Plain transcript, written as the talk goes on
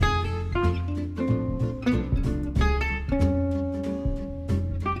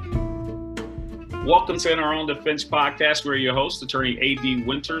Welcome to In Our Own Defense podcast. We're your host, Attorney A.D.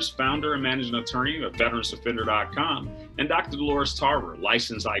 Winters, founder and managing attorney of VeteransDefender.com, and Dr. Dolores Tarver,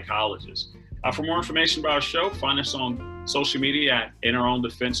 licensed psychologist. For more information about our show, find us on social media at In Our Own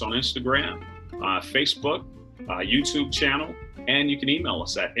Defense on Instagram, Facebook, YouTube channel, and you can email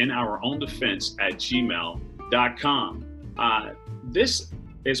us at inourown.defense@gmail.com. This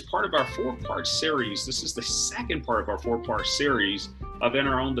is part of our four-part series. This is the second part of our four-part series of In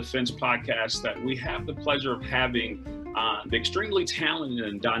Our Own Defense podcast that we have the pleasure of having the extremely talented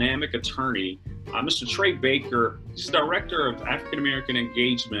and dynamic attorney, Mr. Trey Baker. He's the Director of African American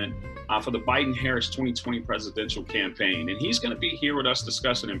Engagement for the Biden-Harris 2020 presidential campaign. And he's going to be here with us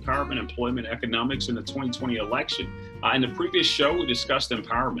discussing empowerment, employment, economics in the 2020 election. In the previous show, we discussed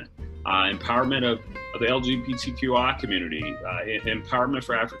empowerment. Empowerment of the LGBTQI community, empowerment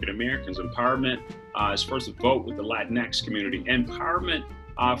for African Americans, empowerment as far as the vote with the Latinx community, empowerment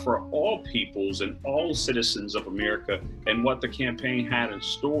for all peoples and all citizens of America, and what the campaign had in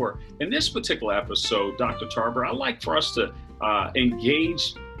store. In this particular episode, Dr. Tarver, I'd like for us to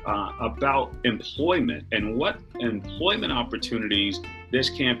engage about employment and what employment opportunities this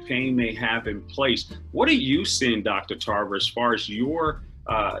campaign may have in place. What are you seeing, Dr. Tarver, as far as your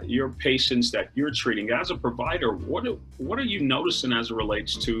patients that you're treating as a provider? What are you noticing as it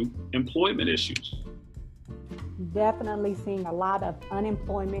relates to employment issues? Definitely seeing a lot of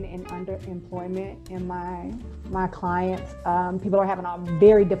unemployment and underemployment in my clients. People are having a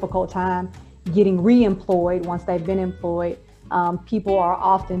very difficult time getting re-employed once they've been employed. People are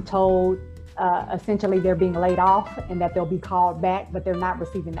often told essentially they're being laid off and that they'll be called back, but they're not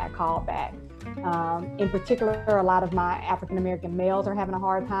receiving that call back. In particular, a lot of my African American males are having a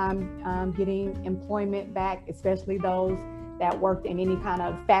hard time getting employment back, especially those that worked in any kind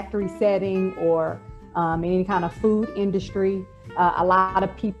of factory setting or in any kind of food industry. A lot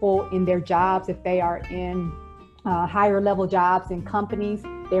of people in their jobs, if they are in higher level jobs in companies,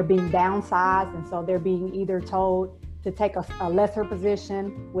 they're being downsized, and so they're being either told to take a lesser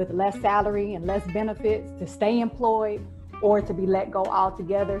position with less salary and less benefits to stay employed, or to be let go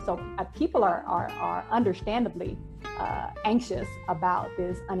altogether. So people are understandably anxious about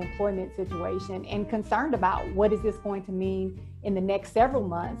this unemployment situation and concerned about what is this going to mean in the next several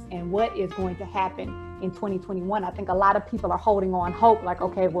months and what is going to happen in 2021. I think a lot of people are holding on hope, like,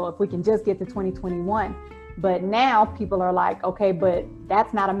 okay, well, if we can just get to 2021. But now people are like, okay, but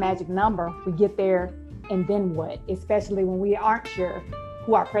that's not a magic number. We get there and then what? Especially when we aren't sure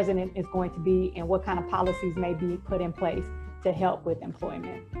who our president is going to be and what kind of policies may be put in place to help with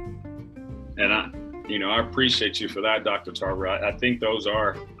employment. And I appreciate you for that, Dr. Tarver. I think those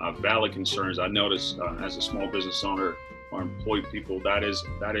are valid concerns. I notice as a small business owner or employed people, that is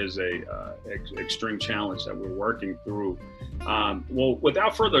a extreme challenge that we're working through. Well,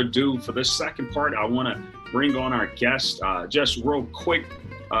 without further ado, for this second part, I want to bring on our guest just real quick.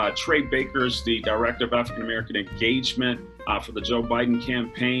 Trey Baker is the Director of African American Engagement for the Joe Biden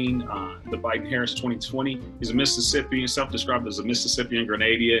campaign, the Biden-Harris 2020. He's a Mississippian, self-described as a Mississippian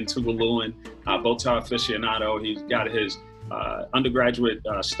Grenadier and Tuvaluan, bow tie aficionado. He's got his undergraduate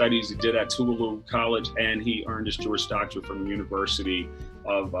studies he did at Tuvalu College, and he earned his Juris Doctorate from the University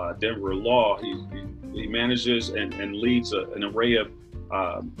of Denver Law. He manages and leads an array of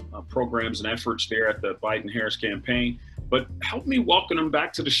programs and efforts there at the Biden-Harris campaign. But help me welcome him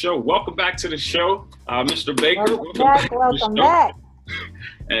back to the show. Welcome back to the show, Mr. Baker. Welcome back.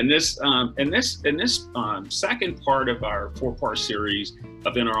 And this second part of our four-part series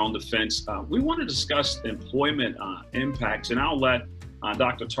of In Our Own Defense, we want to discuss employment impacts, and I'll let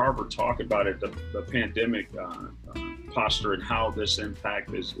Dr. Tarver talk about it, the pandemic posture and how this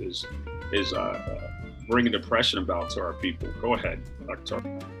impact is bringing depression about to our people. Go ahead, Dr.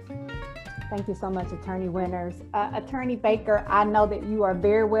 Tarver. Thank you so much, Attorney Winters. Attorney Baker, I know that you are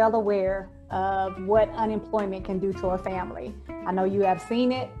very well aware of what unemployment can do to a family. I know you have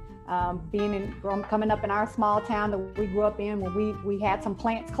seen it, coming up in our small town that we grew up in, when we had some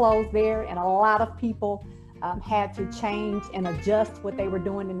plants closed there, and a lot of people had to change and adjust what they were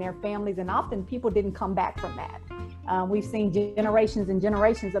doing in their families, and often people didn't come back from that. We've seen generations and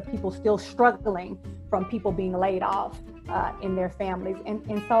generations of people still struggling from people being laid off in their families.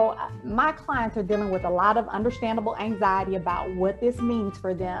 And so my clients are dealing with a lot of understandable anxiety about what this means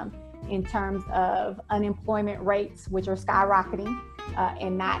for them in terms of unemployment rates, which are skyrocketing,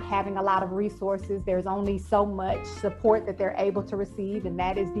 and not having a lot of resources. There's only so much support that they're able to receive, and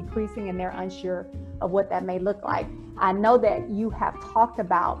that is decreasing, and they're unsure of what that may look like. I know that you have talked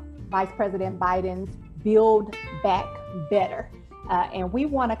about Vice President Biden's Build Back Better. And we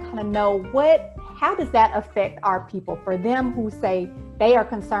want to kind of know how does that affect our people? For them who say they are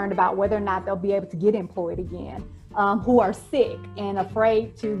concerned about whether or not they'll be able to get employed again, who are sick and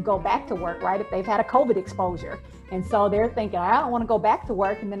afraid to go back to work, right? If they've had a COVID exposure. And so they're thinking, I don't want to go back to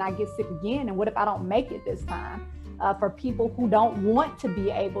work and then I get sick again. And what if I don't make it this time? For people who don't want to be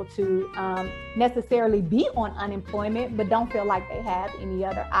able to necessarily be on unemployment, but don't feel like they have any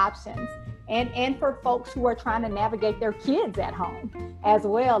other options. And for folks who are trying to navigate their kids at home as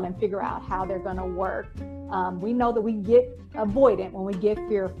well and figure out how they're going to work. We know that we get avoidant when we get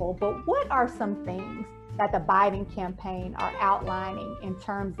fearful, but what are some things that the Biden campaign are outlining in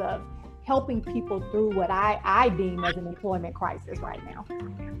terms of helping people through what I deem as an employment crisis right now?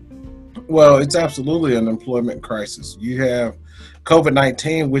 Well, it's absolutely an employment crisis. You have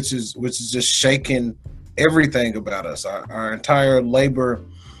COVID-19, which is just shaking everything about us. Our entire labor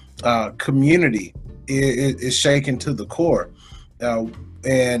community is shaken to the core.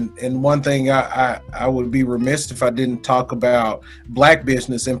 And one thing I would be remiss if I didn't talk about Black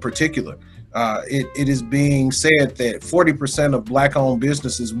business in particular. It is being said that 40% of Black-owned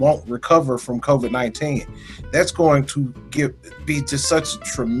businesses won't recover from COVID-19. That's going to be just such a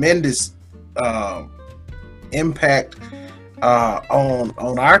tremendous impact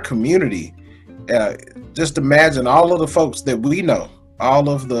on our community. Just imagine all of the folks that we know, all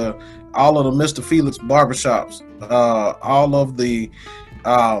of the Mr. Felix barbershops, all of the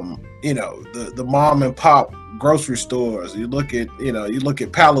the mom and pop grocery stores. You look at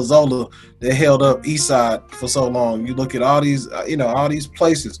Palazzolo that held up East Side for so long. You look at all these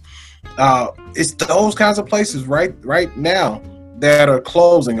places. It's those kinds of places right now that are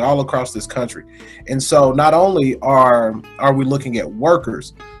closing all across this country. And so not only are we looking at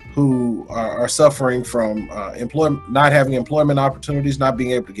workers who are suffering from not having employment opportunities, not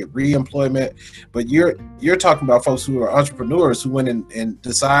being able to get re-employment, but you're talking about folks who are entrepreneurs who went and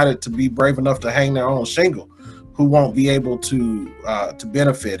decided to be brave enough to hang their own shingle, who won't be able to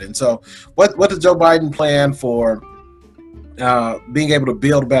benefit. And so what does Joe Biden plan for being able to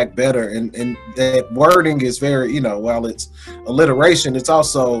build back better? And that wording is very, while it's alliteration, it's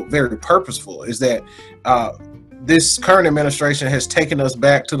also very purposeful, is that this current administration has taken us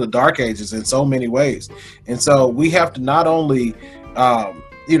back to the dark ages in so many ways. And so we have to not only,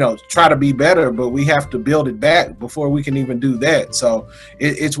 try to be better, but we have to build it back before we can even do that. So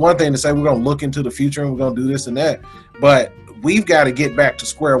it's one thing to say we're going to look into the future and we're going to do this and that, but we've got to get back to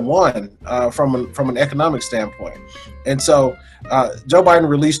square one from an economic standpoint. And so Joe Biden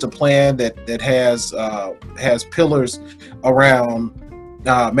released a plan that has pillars around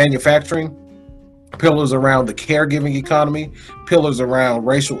manufacturing, pillars around the caregiving economy, pillars around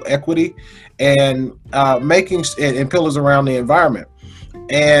racial equity, and pillars around the environment,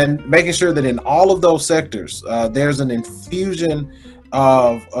 and making sure that in all of those sectors there's an infusion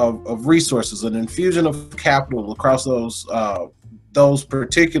of resources, an infusion of capital across those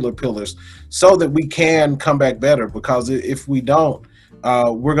particular pillars, so that we can come back better. Because if we don't,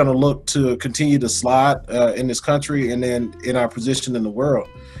 we're going to look to continue to slide in this country and then in our position in the world.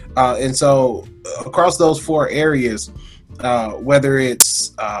 And so across those four areas, whether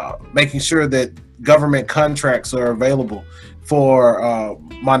it's making sure that government contracts are available for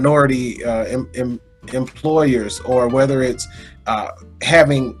minority employers, or whether it's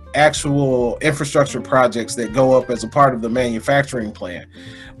having actual infrastructure projects that go up as a part of the manufacturing plan,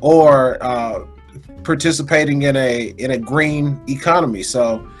 or participating in a green economy.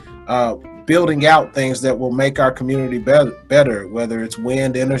 So building out things that will make our community better, whether it's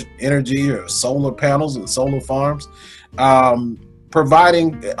wind energy or solar panels and solar farms,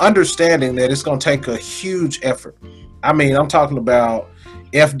 understanding that it's going to take a huge effort. I mean, I'm talking about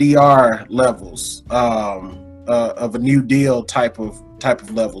FDR levels of a New Deal type of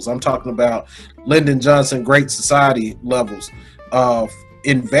levels. I'm talking about Lyndon Johnson Great Society levels of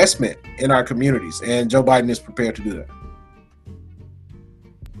investment in our communities, and Joe Biden is prepared to do that.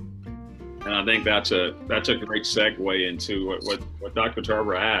 And I think that's a great segue into what Dr.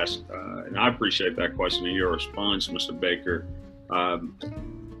 Tarver asked, and I appreciate that question and your response, Mr. Baker.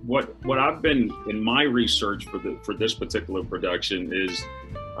 What I've been in my research for this particular production is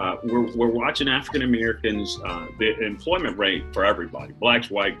we're watching African Americans, the employment rate for everybody, blacks,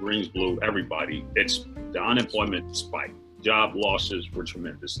 white, greens, blue, everybody. It's the unemployment spike, job losses were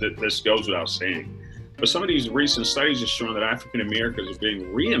tremendous. This goes without saying. But some of these recent studies have shown that African Americans are being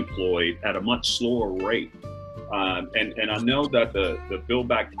reemployed at a much slower rate. And I know that the Build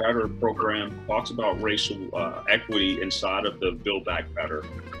Back Better program talks about racial equity inside of the Build Back Better.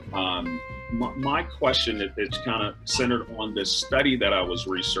 My question is kind of centered on this study that I was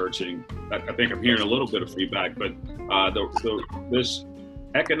researching. I think I'm hearing a little bit of feedback, but this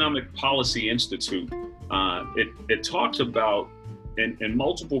Economic Policy Institute, it talks about in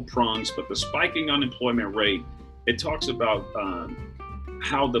multiple prongs, but the spiking unemployment rate, it talks about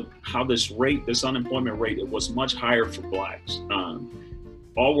how this unemployment rate, it was much higher for blacks.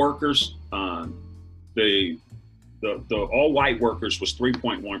 All workers, the all white workers was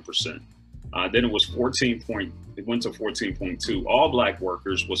 3.1%. Then it was it went to 14.2. All black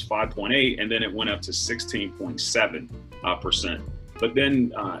workers was 5.8, and then it went up to 16.7%. But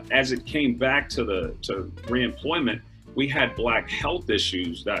then as it came back to reemployment, we had black health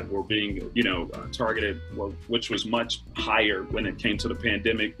issues that were being, targeted, which was much higher when it came to the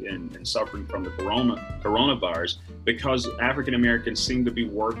pandemic and suffering from the coronavirus, because African Americans seem to be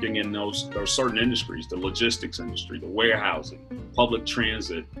working in those certain industries, the logistics industry, the warehousing, public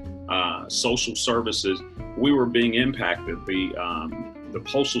transit, social services. We were being impacted. The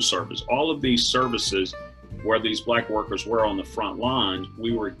postal service, all of these services where these black workers were on the front lines,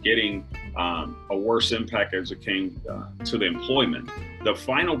 we were getting a worse impact as it came to the employment. The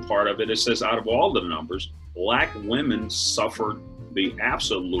final part of it says out of all the numbers, black women suffered the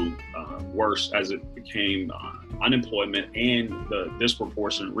absolute worst as it became unemployment and the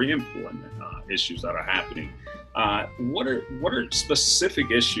disproportionate reemployment issues that are happening. What are specific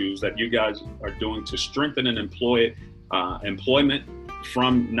issues that you guys are doing to strengthen and employment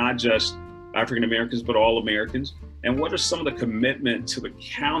from not just African Americans, but all Americans? And what are some of the commitment to the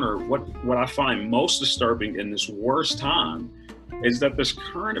counter? What I find most disturbing in this worst time is that this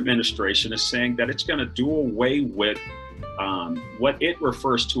current administration is saying that it's going to do away with what it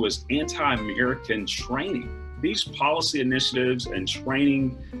refers to as anti-American training. These policy initiatives and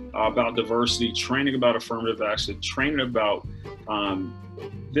training about diversity, training about affirmative action, training about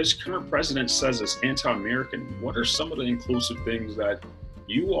this current president says it's anti-American. What are some of the inclusive things that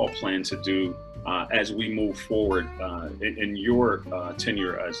you all plan to do as we move forward in your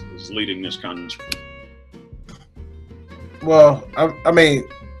tenure as leading this country? Well, I mean,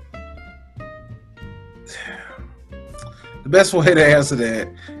 the best way to answer that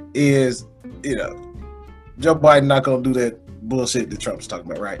is, Joe Biden not gonna do that bullshit that Trump's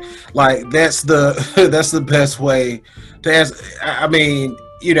talking about, right? Like that's the best way to answer. I mean,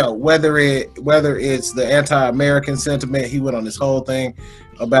 whether it's the anti-American sentiment, he went on this whole thing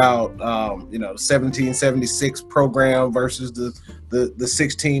about 1776 program versus the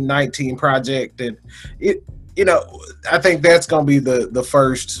 1619 project, and I think that's gonna be the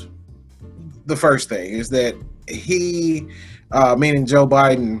first thing is that he, meaning Joe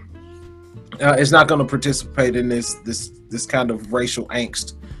Biden, is not going to participate in this kind of racial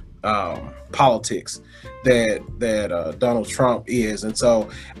angst politics that Donald Trump is. And so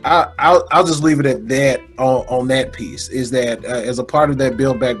I'll just leave it at that on that piece, is that as a part of that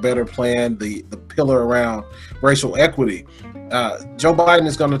Build Back Better plan, the pillar around racial equity, Joe Biden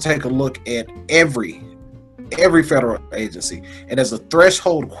is going to take a look at every federal agency, and as a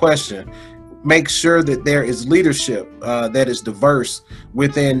threshold question, make sure that there is leadership that is diverse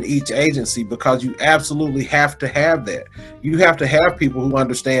within each agency, because you absolutely have to have that. You have to have people who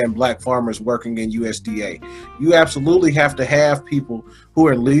understand black farmers working in USDA. You absolutely have to have people who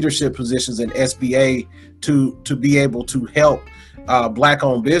are in leadership positions in SBA to be able to help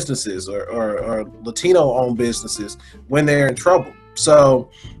black-owned businesses or Latino-owned businesses when they're in trouble. So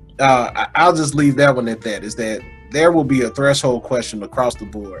I'll just leave that one at that, is that there will be a threshold question across the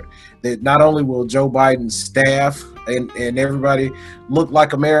board, that not only will Joe Biden's staff and everybody look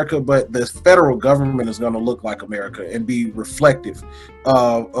like America, but the federal government is going to look like America and be reflective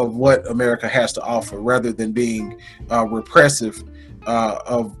of what America has to offer, rather than being repressive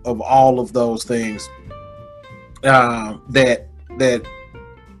of all of those things that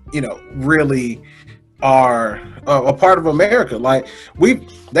really are a part of America. Like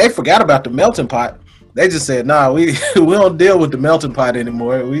they forgot about the melting pot. They just said, "Nah, we don't deal with the melting pot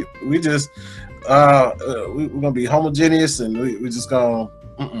anymore. We just we're gonna be homogeneous, and we just gonna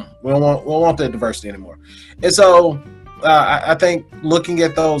we don't want that diversity anymore." And so I think looking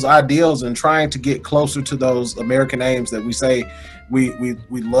at those ideals and trying to get closer to those American aims that we say we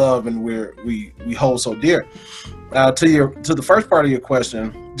love and we hold so dear. To the first part of your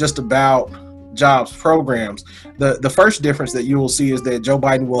question, just about jobs programs, the first difference that you will see is that Joe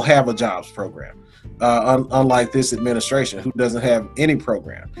Biden will have a jobs program. Unlike this administration, who doesn't have any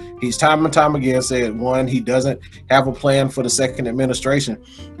program. He's time and time again said, one, he doesn't have a plan for the second administration.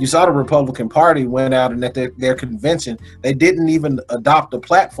 You saw the Republican Party went out, and at their convention, they didn't even adopt a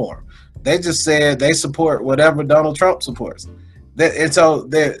platform. They just said they support whatever Donald Trump supports. And so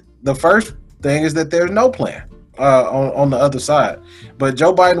the first thing is that there's no plan on the other side. But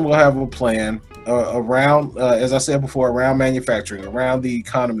Joe Biden will have a plan around, as I said before, around manufacturing, around the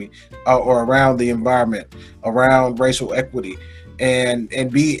economy, or around the environment, around racial equity.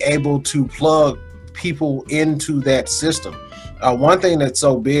 and be able to plug people into that system. One thing that's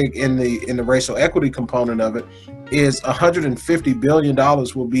so big in the racial equity component of it is $150 billion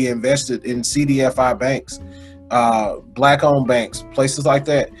will be invested in CDFI banks, Black-owned banks, places like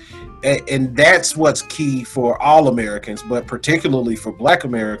that. And that's what's key for all Americans, but particularly for Black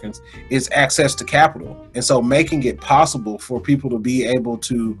Americans, is access to capital. And so making it possible for people to be able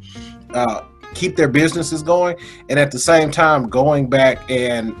to keep their businesses going, and at the same time going back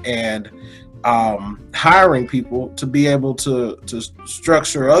and hiring people to be able to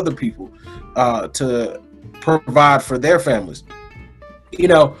structure other people to provide for their families. You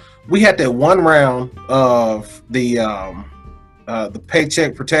know, we had that one round of the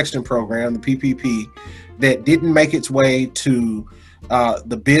Paycheck Protection Program, the PPP, that didn't make its way to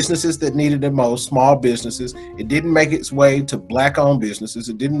the businesses that needed it most, small businesses. It didn't make its way to Black-owned businesses.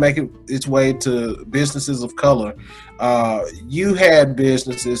 It didn't make its way to businesses of color. You had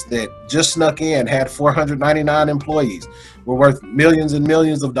businesses that just snuck in, had 499 employees, were worth millions and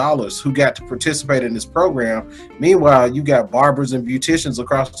millions of dollars, who got to participate in this program. Meanwhile, you got barbers and beauticians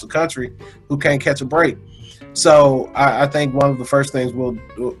across the country who can't catch a break. So I think one of the first things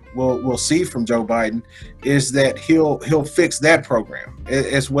we'll see from Joe Biden is that he'll fix that program,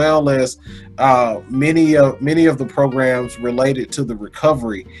 as well as many of the programs related to the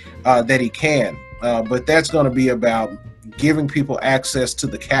recovery that he can. But that's going to be about giving people access to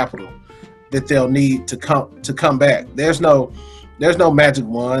the capital that they'll need to come back. There's no magic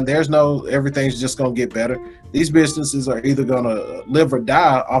wand. There's no everything's just going to get better. These businesses are either going to live or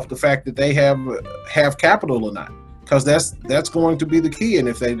die off the fact that they have capital or not, because that's going to be the key. And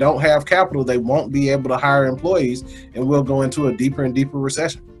if they don't have capital, they won't be able to hire employees, and we'll go into a deeper and deeper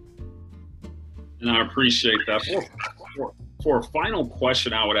recession. And I appreciate that. For a final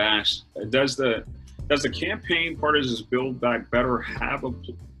question, I would ask: Does the campaign Partisans Build Back Better have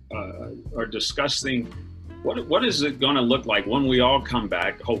or discussing? What is it going to look like when we all come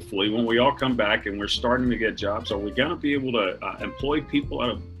back? Hopefully, when we all come back and we're starting to get jobs, are we going to be able to employ people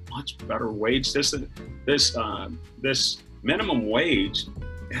at a much better wage? This minimum wage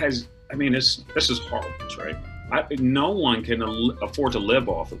this is horrible, right? No one can afford to live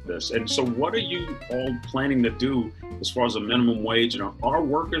off of this. And so what are you all planning to do as far as a minimum wage? And are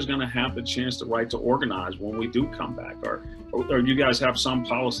workers going to have the chance to right to organize when we do come back? Or you guys have some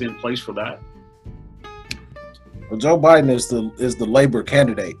policy in place for that? Well, Joe Biden is the labor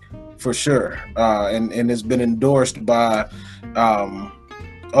candidate for sure, and has been endorsed by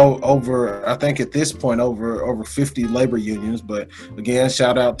over, I think at this point, over 50 labor unions. But again,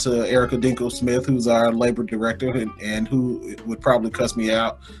 shout out to Erica Dinkle-Smith, who's our labor director, and who would probably cuss me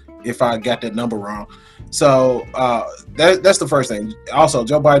out if I got that number wrong. So that's the first thing. Also,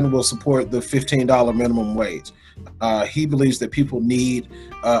 Joe Biden will support the $15 minimum wage. He believes that people need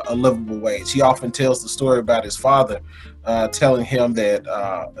a livable wage. He often tells the story about his father telling him that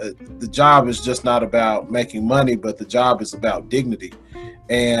the job is just not about making money, but the job is about dignity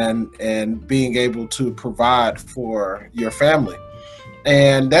and being able to provide for your family.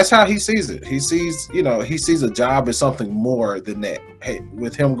 And that's how he sees it. He sees a job as something more than that. Hey,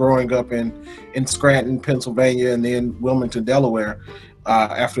 with him growing up in Scranton, Pennsylvania, and then Wilmington, Delaware,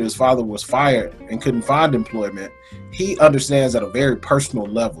 after his father was fired and couldn't find employment, he understands at a very personal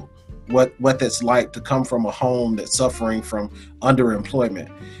level what that's like to come from a home that's suffering from underemployment.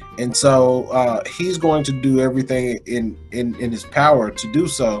 And so he's going to do everything in his power to do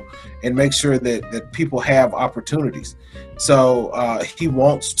so and make sure that people have opportunities. So he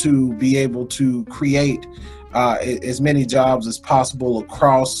wants to be able to create as many jobs as possible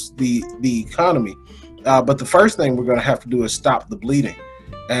across the economy. But the first thing we're going to have to do is stop the bleeding.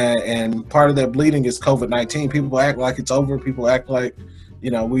 And part of that bleeding is COVID-19. People act like it's over. People act like,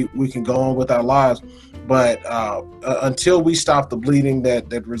 we can go on with our lives. But until we stop the bleeding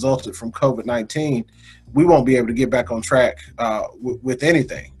that resulted from COVID-19, we won't be able to get back on track with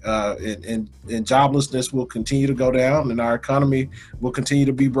anything. And joblessness will continue to go down, and our economy will continue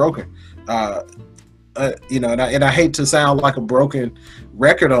to be broken. And I hate to sound like a broken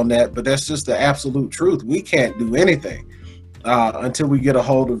record on that, but that's just the absolute truth. We can't do anything until we get a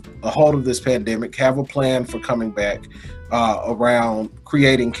hold of this pandemic, have a plan for coming back around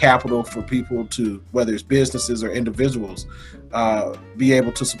creating capital for people to, whether it's businesses or individuals, be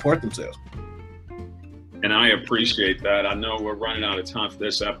able to support themselves. And I appreciate that. I know we're running out of time for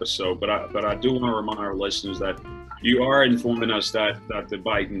this episode, but I do want to remind our listeners that you are informing us that the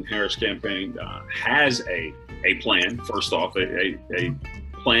Biden-Harris campaign has a plan. First off, a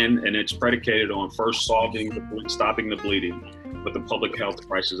plan, and it's predicated on first stopping the bleeding, with the public health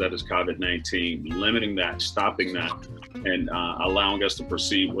crisis that is COVID-19, limiting that, stopping that, and allowing us to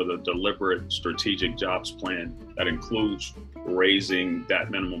proceed with a deliberate strategic jobs plan that includes raising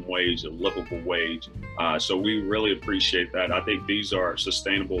that minimum wage, a livable wage. So we really appreciate that. I think these are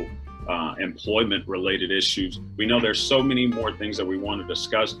sustainable employment related issues. We know there's so many more things that we want to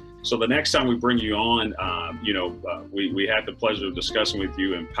discuss. So the next time we bring you on, we had the pleasure of discussing with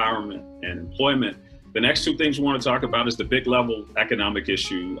you empowerment and employment. The next two things we want to talk about is the big level economic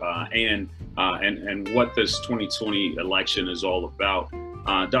issue and what this 2020 election is all about.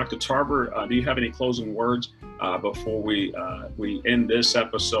 Dr. Tarver, do you have any closing words before we end this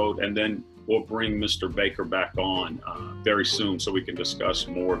episode, and then we'll bring Mr. Baker back on very soon so we can discuss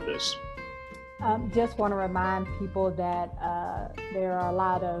more of this. Just want to remind people that there are a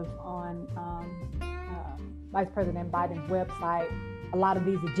lot of, on Vice President Biden's website, a lot of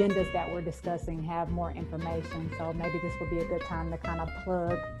these agendas that we're discussing have more information. So maybe this would be a good time to kind of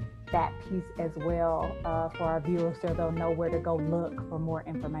plug that piece as well for our viewers, so they'll know where to go look for more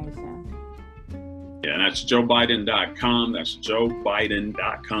information. Yeah, and that's joebiden.com. That's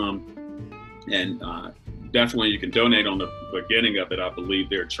joebiden.com. And definitely you can donate on the beginning of it, I believe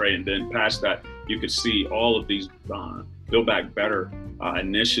there, Trey. And then past that, you could see all of these Build Back Better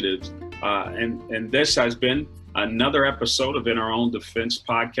initiatives. And this has been another episode of In Our Own Defense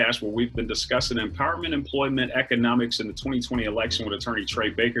podcast, where we've been discussing empowerment, employment, economics in the 2020 election with Attorney Trey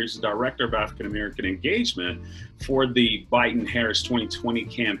Baker. He's the Director of African American Engagement for the Biden-Harris 2020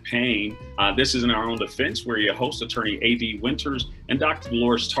 campaign. This is In Our Own Defense, where your host, Attorney A.D. Winters and Dr.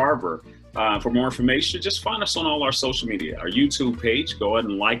 Dolores Tarver. For more information, just find us on all our social media. Our YouTube page, go ahead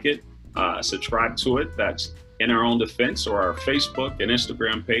and like it, subscribe to it. That's In Our Own Defense, or our Facebook and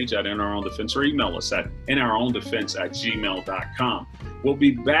Instagram page at In Our Own Defense, or email us at inourown.defense@gmail.com. We'll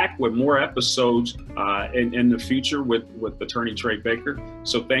be back with more episodes in the future with Attorney Trey Baker.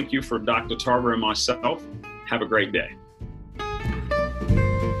 So thank you for Dr. Tarver and myself. Have a great day.